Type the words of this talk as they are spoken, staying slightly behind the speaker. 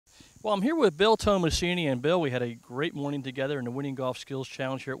Well, I'm here with Bill Tomassini, and Bill, we had a great morning together in the Winning Golf Skills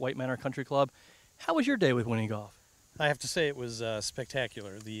Challenge here at White Manor Country Club. How was your day with Winning Golf? I have to say it was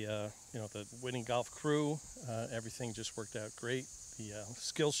spectacular. The Winning Golf crew, everything just worked out great. The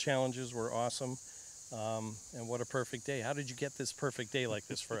skills challenges were awesome, and what a perfect day. How did you get this perfect day like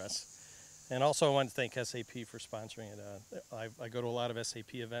this for us? And also I want to thank SAP for sponsoring it. I go to a lot of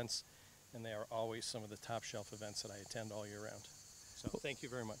SAP events, and they are always some of the top shelf events that I attend all year round. So thank you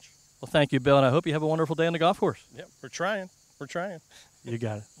very much. Well, thank you, Bill, and I hope you have a wonderful day on the golf course. Yep, we're trying. We're trying. You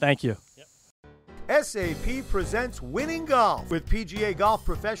got it. Thank you. Yep. SAP presents Winning Golf with PGA golf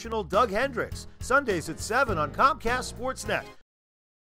professional Doug Hendricks. Sundays at 7 on Comcast Sportsnet.